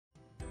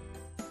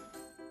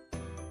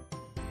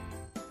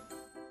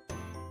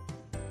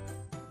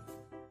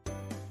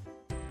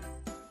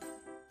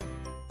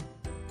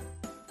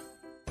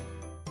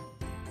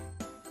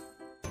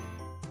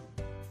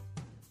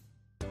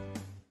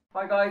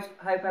Hi guys,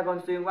 hope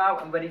everyone's doing well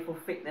and ready for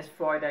Fitness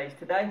Fridays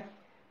today.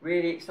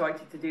 Really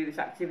excited to do this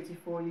activity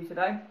for you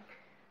today.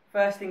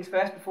 First things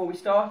first, before we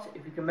start,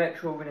 if we can make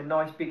sure we're in a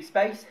nice big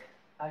space.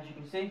 As you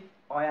can see,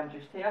 I am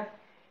just here.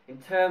 In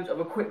terms of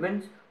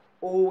equipment,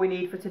 all we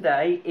need for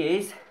today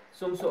is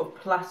some sort of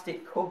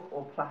plastic cup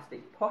or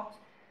plastic pot.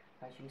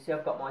 As you can see,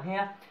 I've got mine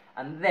here.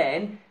 And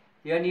then,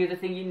 the only other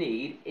thing you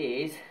need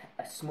is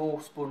a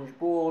small sponge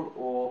ball,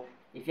 or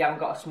if you haven't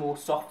got a small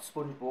soft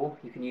sponge ball,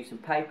 you can use some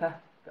paper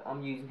that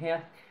I'm using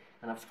here,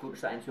 and I've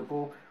squished that into a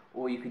ball,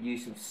 or you could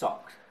use some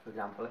socks, for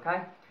example,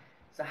 okay?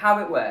 So how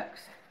it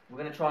works, we're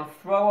going to try and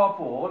throw our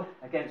ball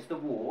against the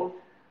wall,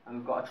 and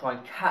we've got to try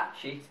and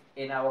catch it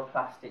in our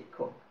plastic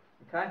cup,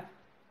 okay?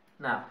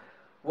 Now,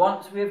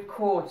 once we've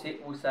caught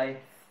it, we'll say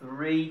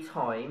 3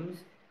 times,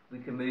 we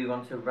can move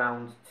on to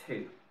round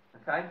 2,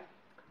 okay?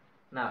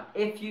 Now,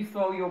 if you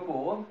throw your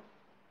ball,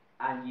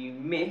 and you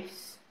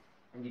miss,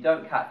 and you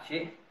don't catch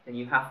it, then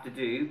you have to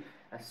do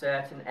a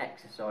certain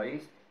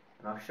exercise,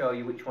 and I'll show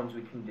you which ones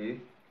we can do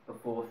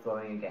before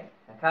throwing again,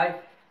 okay?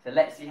 So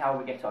let's see how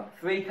we get on.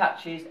 3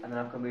 catches, and then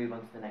I can move on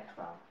to the next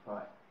round.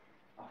 Right,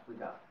 off we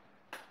go.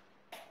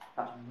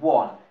 That's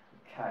 1,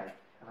 okay,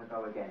 can I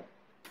go again?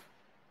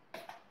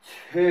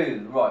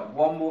 2, right,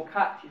 1 more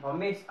catch. If I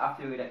miss, I have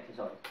to do an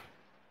exercise.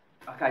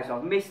 Okay, so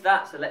I've missed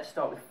that, so let's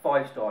start with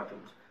 5-star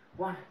jumps.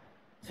 1,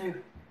 2,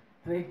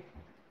 3,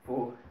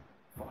 4,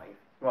 5.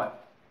 Right,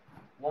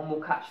 1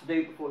 more catch to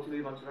do before I can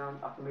move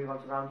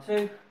on to round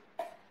 2.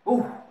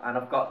 Ooh, and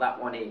I've got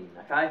that one in,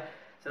 okay?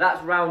 So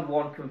that's round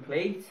 1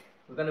 complete.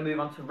 We're going to move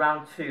on to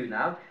round 2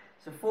 now.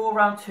 So for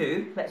round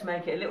 2, let's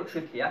make it a little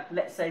trickier.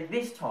 Let's say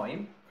this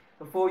time,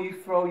 before you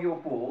throw your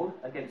ball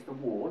against the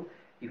wall,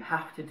 you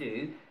have to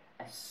do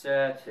a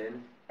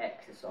certain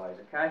exercise,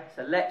 okay?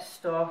 So let's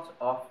start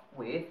off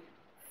with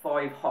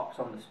 5 hops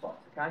on the spot,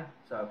 okay?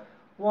 So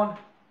 1,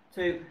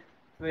 2,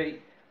 3,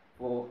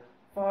 4,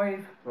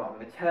 5. Right, I'm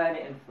going to turn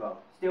it and throw.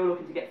 Still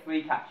looking to get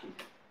 3 catches.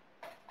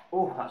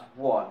 Oh, that's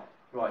 1.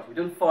 Right, so we've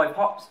done 5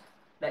 hops.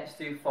 Let's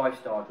do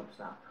 5-star jumps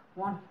now.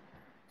 1,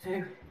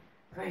 2,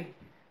 3,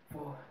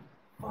 4,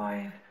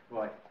 5.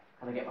 Right,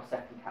 can I get my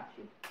second catch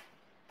in?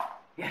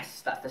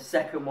 Yes, that's the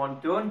second one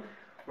done.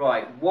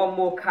 Right, 1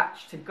 more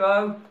catch to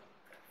go.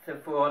 So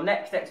for our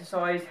next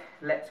exercise,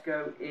 let's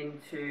go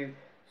into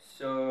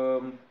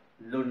some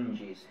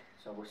lunges.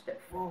 So we'll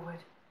step forward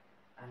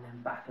and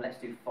then back. Let's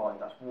do 5.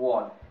 That's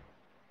 1,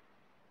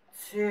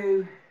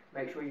 2.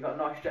 Make sure you've got a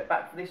nice step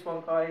back for this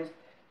one, guys.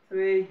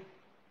 3,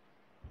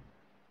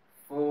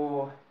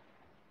 4,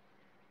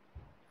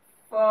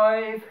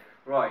 5.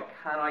 Right,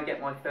 can I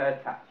get my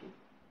third catch in?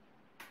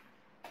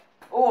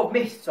 Oh, I've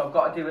missed, so I've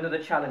got to do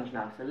another challenge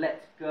now. So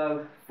let's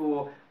go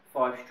for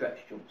 5 stretch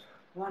jumps.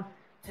 1,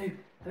 2,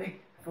 3,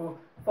 4,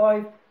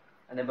 5.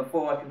 And then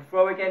before I can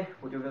throw again,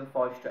 we'll do another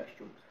 5 stretch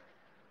jumps.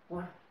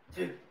 1,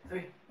 2,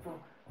 3, 4,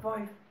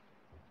 5.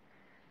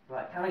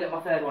 Right, can I get my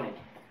third one in?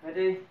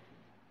 Ready?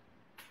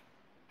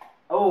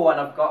 Oh,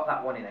 and I've got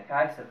that one in,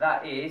 okay? So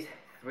that is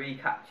 3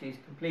 catches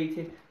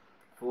completed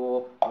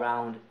for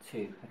round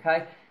 2,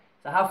 okay?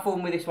 So have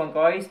fun with this one,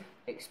 guys.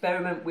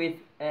 Experiment with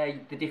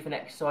the different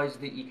exercises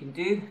that you can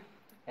do,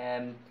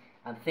 and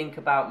think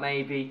about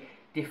maybe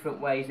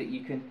different ways that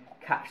you can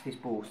catch this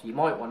ball. So you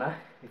might want to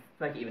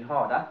make it even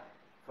harder,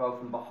 throw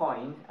from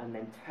behind and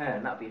then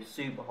turn. That would be a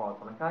super hard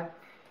one, okay?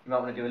 You might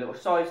want to do a little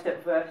side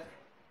step first,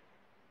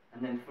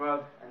 and then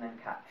throw, and then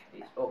catch.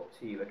 It's up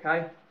to you,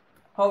 okay?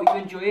 Hope you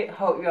enjoy it,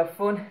 hope you have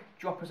fun.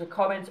 Drop us a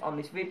comment on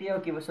this video,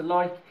 give us a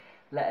like,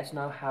 let us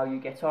know how you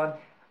get on,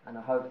 and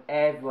I hope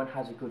everyone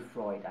has a good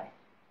Friday.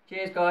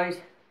 Cheers guys,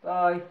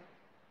 bye.